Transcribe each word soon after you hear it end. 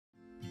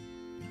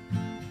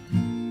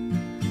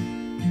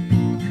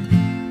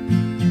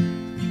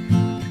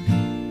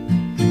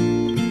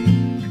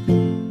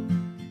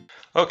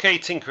Okay,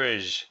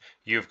 tinkerers,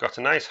 you've got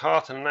a nice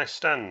heart and a nice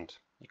stand.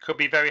 You could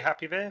be very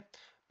happy there,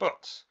 but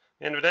at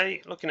the end of the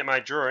day, looking at my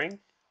drawing,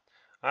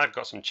 I've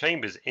got some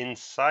chambers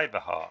inside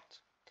the heart.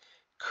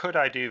 Could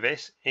I do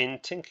this in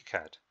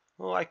TinkerCAD?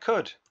 Well, I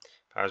could,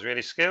 if I was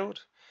really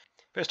skilled.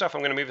 First off,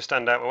 I'm going to move the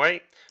stand out of the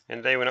way,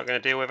 and today we're not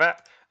going to deal with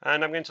that,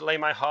 and I'm going to lay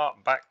my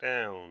heart back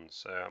down.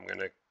 So I'm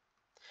going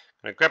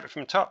to grab it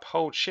from the top,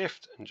 hold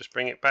shift, and just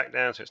bring it back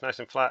down so it's nice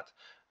and flat,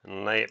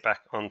 and lay it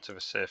back onto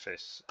the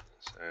surface.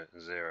 So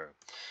 0.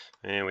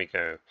 There we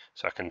go.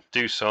 So I can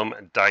do some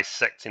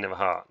dissecting of the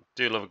heart.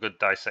 Do love a good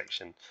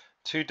dissection.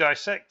 To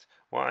dissect,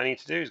 what I need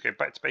to do is go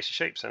back to basic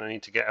shapes, and I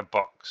need to get a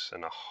box,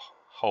 and a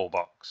whole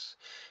box.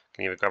 I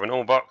can either grab a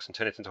normal box and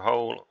turn it into a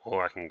hole,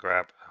 or I can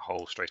grab a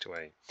hole straight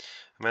away.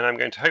 And then I'm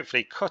going to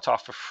hopefully cut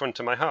off the front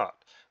of my heart.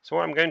 So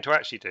what I'm going to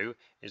actually do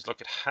is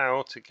look at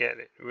how to get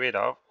it rid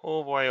of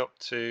all the way up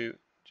to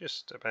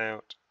just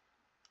about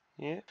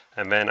here.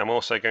 And then I'm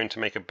also going to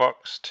make a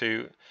box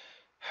to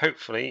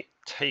hopefully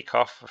take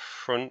off the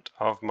front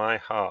of my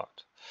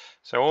heart.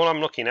 So all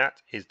I'm looking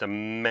at is the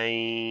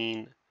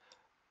main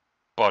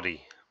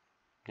body.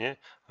 Yeah,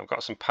 I've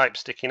got some pipe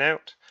sticking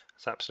out.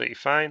 That's absolutely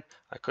fine.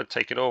 I could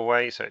take it all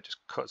away so it just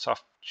cuts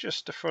off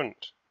just the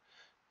front,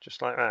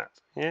 just like that.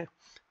 Yeah,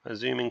 if I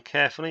zoom in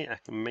carefully, I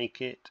can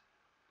make it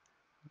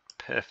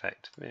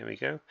perfect. There we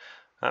go.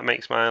 That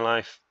makes my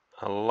life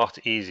a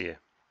lot easier.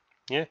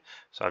 Yeah,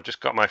 so I've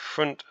just got my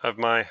front of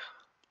my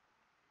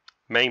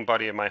main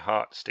body of my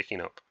heart sticking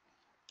up.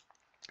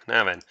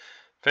 Now then,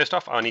 first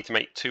off, I need to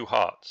make 2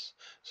 hearts.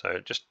 So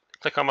just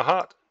click on my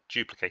heart,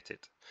 duplicate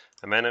it.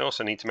 And then I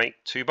also need to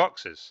make 2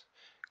 boxes.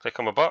 Click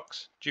on my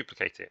box,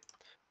 duplicate it.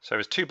 So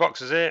there's 2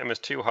 boxes here and there's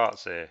 2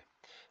 hearts here.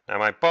 Now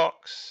my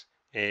box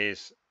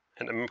is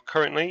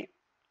currently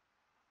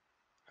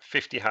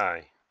 50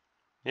 high.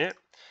 Yeah.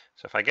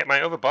 So if I get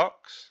my other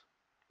box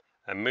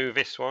and move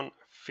this one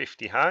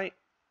 50 high,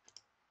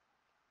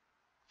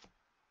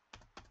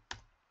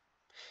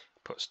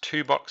 puts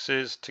 2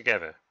 boxes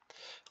together.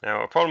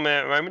 Now a problem here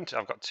at the moment,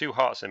 I've got 2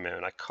 hearts in there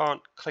and I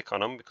can't click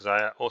on them because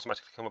I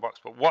automatically click on the box.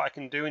 But what I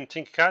can do in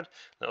TinkerCAD,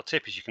 little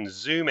tip, is you can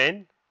zoom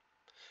in,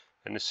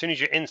 and as soon as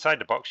you're inside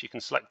the box you can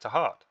select a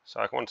heart. So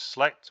I want to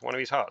select one of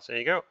these hearts. There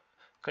you go.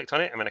 Clicked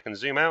on it, and then I can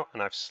zoom out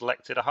and I've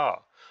selected a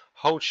heart.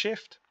 Hold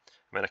shift,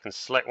 and then I can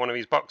select one of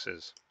these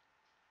boxes.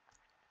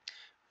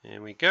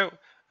 There we go,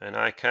 and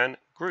I can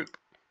group.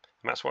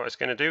 And that's what it's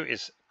going to do,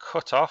 is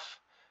cut off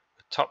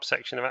the top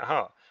section of that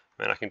heart.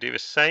 And then I can do the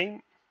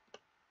same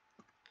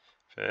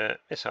for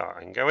this heart.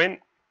 I can go in.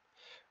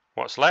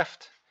 What's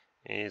left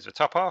is the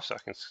top half, so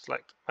I can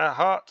select that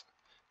heart,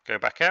 go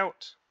back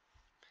out,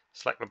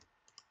 select the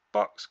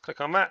box, click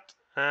on that,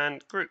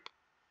 and group.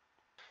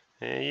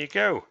 There you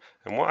go.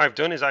 And what I've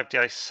done is I've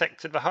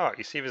dissected the heart.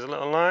 You see there's a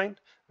little line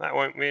that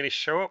won't really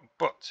show up,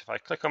 but if I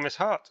click on this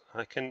heart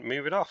I can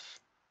move it off.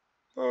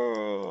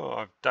 Oh,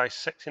 I've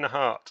dissected a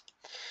heart.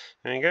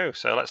 There you go.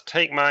 So let's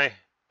take my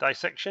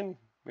dissection,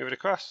 move it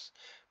across,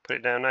 put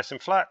it down nice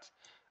and flat,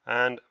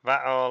 and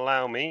that'll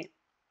allow me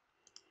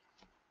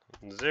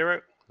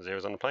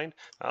 0's on the plane.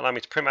 That'll allow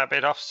me to print that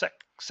bit off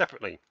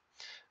separately.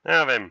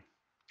 Now then,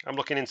 I'm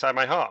looking inside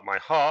my heart. My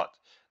heart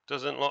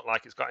doesn't look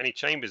like it's got any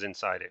chambers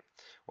inside it.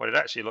 What it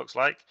actually looks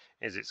like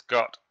is it's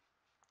got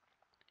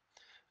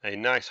a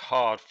nice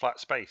hard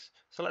flat space.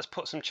 So let's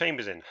put some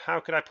chambers in.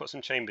 How could I put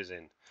some chambers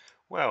in?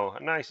 Well,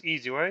 a nice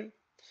easy way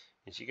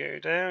is you go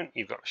down,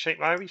 you've got shape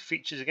library,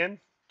 features again,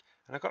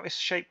 and I've got this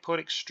shape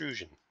called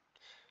extrusion.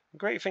 The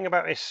great thing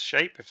about this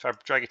shape, if I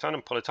drag it on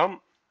and pull it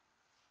on,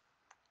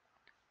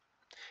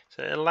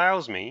 so it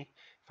allows me,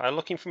 if I'm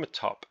looking from the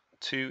top,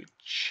 to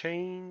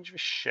change the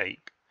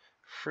shape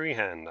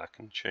freehand. I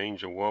can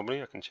change the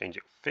wobbly, I can change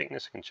its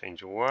thickness, I can change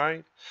the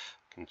wide,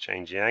 I can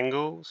change the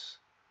angles.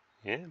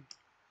 Yeah.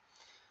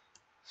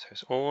 So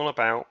it's all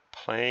about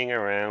playing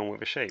around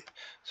with the shape.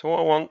 So what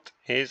I want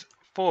is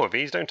 4 of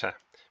these, don't I?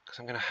 Because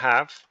I'm going to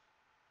have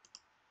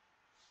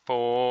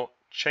 4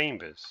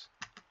 chambers.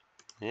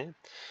 Yeah.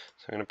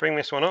 So I'm going to bring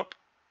this one up.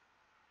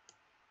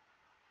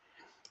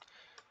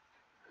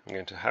 I'm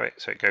going to have it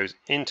so it goes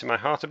into my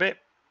heart a bit.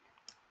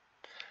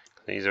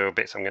 These are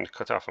bits I'm going to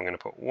cut off. I'm going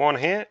to put 1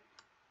 here.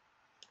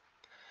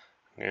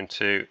 I'm going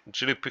to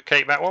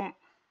duplicate that one. I'm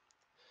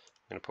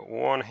going to put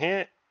 1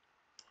 here.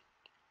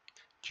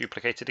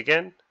 Duplicate it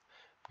again.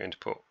 I'm going to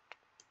put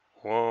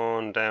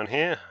 1 down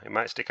here. It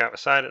might stick out the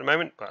side at the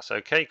moment, but that's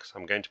okay because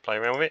I'm going to play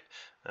around with it.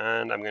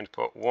 And I'm going to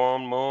put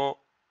 1 more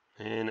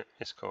in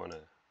this corner.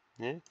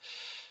 Yeah.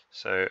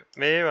 So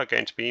there are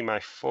going to be my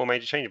 4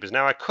 major changes.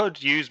 Now I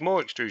could use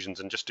more extrusions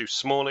and just do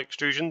smaller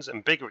extrusions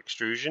and bigger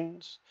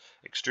extrusions,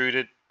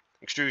 extruded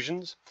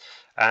extrusions,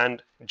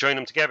 and join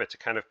them together to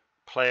kind of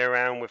play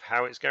around with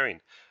how it's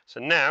going.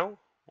 So now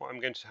what I'm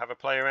going to have a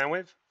play around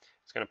with,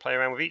 it's going to play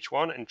around with each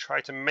one and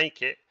try to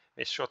make it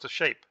this sort of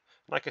shape.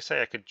 Like I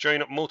say, I could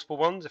join up multiple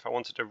ones if I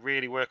wanted to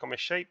really work on this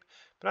shape,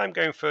 but I'm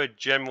going for a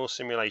general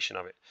simulation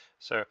of it.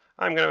 So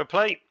I'm going to have a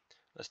play.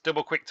 Let's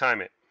double quick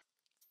time it.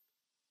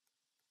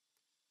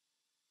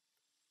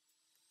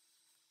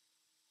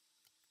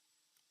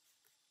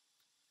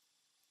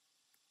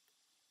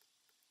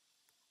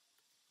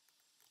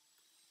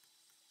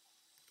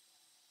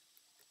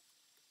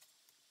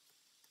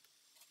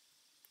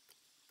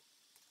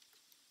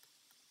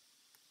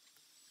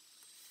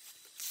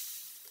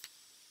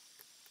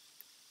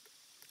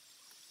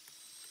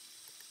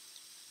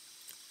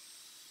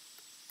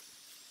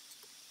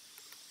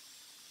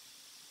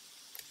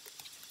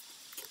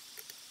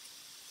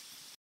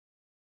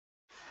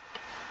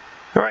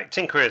 Alright,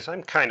 Tinkerers,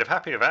 I'm kind of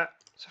happy with that.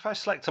 So if I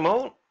select them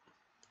all,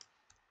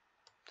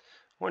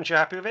 once you're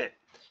happy with it,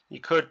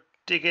 you could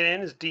dig it in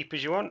as deep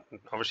as you want.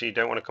 Obviously you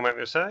don't want to come out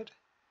the other side.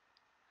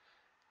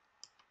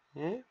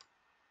 Yeah.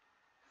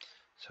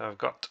 So I've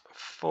got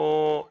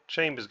 4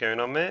 chambers going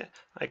on there.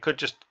 I could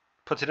just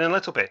put it in a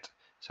little bit.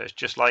 So it's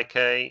just like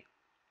a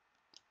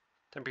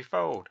temporary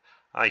fold.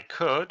 I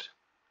could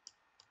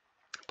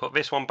put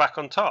this one back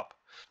on top.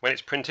 When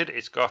it's printed,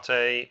 it's got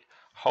a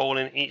hole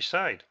in each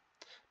side.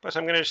 But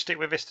I'm going to stick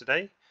with this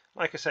today.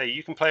 Like I say,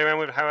 you can play around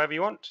with it however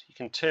you want. You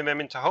can turn them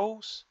into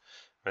holes.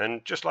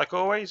 And just like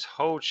always,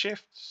 hold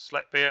shift,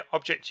 select the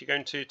object you're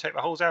going to take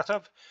the holes out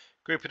of,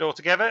 group it all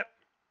together,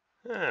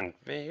 and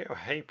there you go.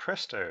 Hey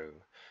presto,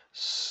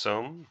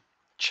 some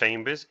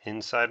chambers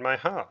inside my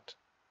heart.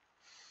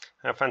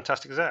 How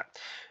fantastic is that?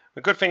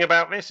 The good thing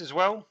about this as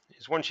well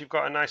is once you've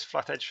got a nice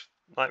flat edge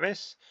like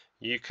this,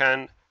 you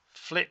can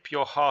flip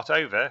your heart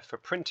over for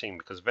printing,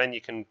 because then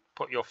you can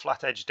put your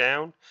flat edge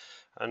down.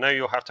 I know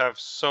you'll have to have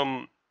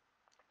some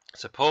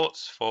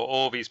supports for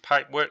all these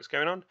pipe works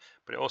going on,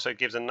 but it also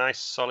gives a nice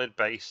solid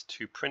base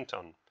to print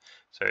on.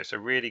 So it's a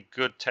really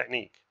good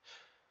technique.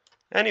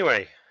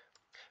 Anyway,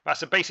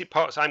 that's the basic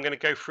parts I'm going to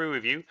go through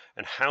with you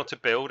and how to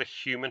build a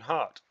human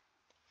heart.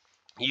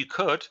 You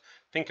could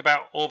think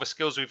about all the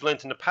skills we've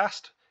learned in the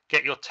past,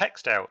 get your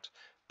text out,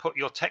 put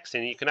your text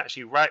in. You can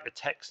actually write the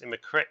text in the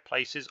correct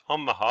places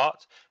on the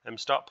heart and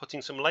start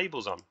putting some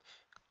labels on.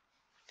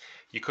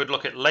 You could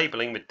look at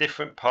labeling the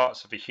different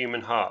parts of the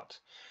human heart,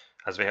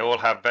 as they all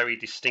have very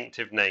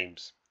distinctive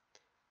names.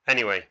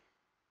 Anyway,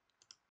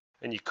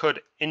 and you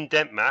could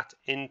indent that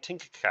in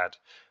TinkerCAD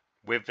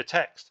with the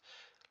text.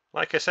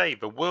 Like I say,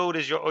 the world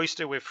is your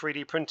oyster with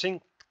 3D printing.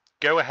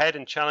 Go ahead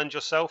and challenge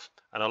yourself,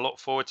 and I look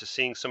forward to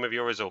seeing some of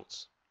your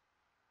results.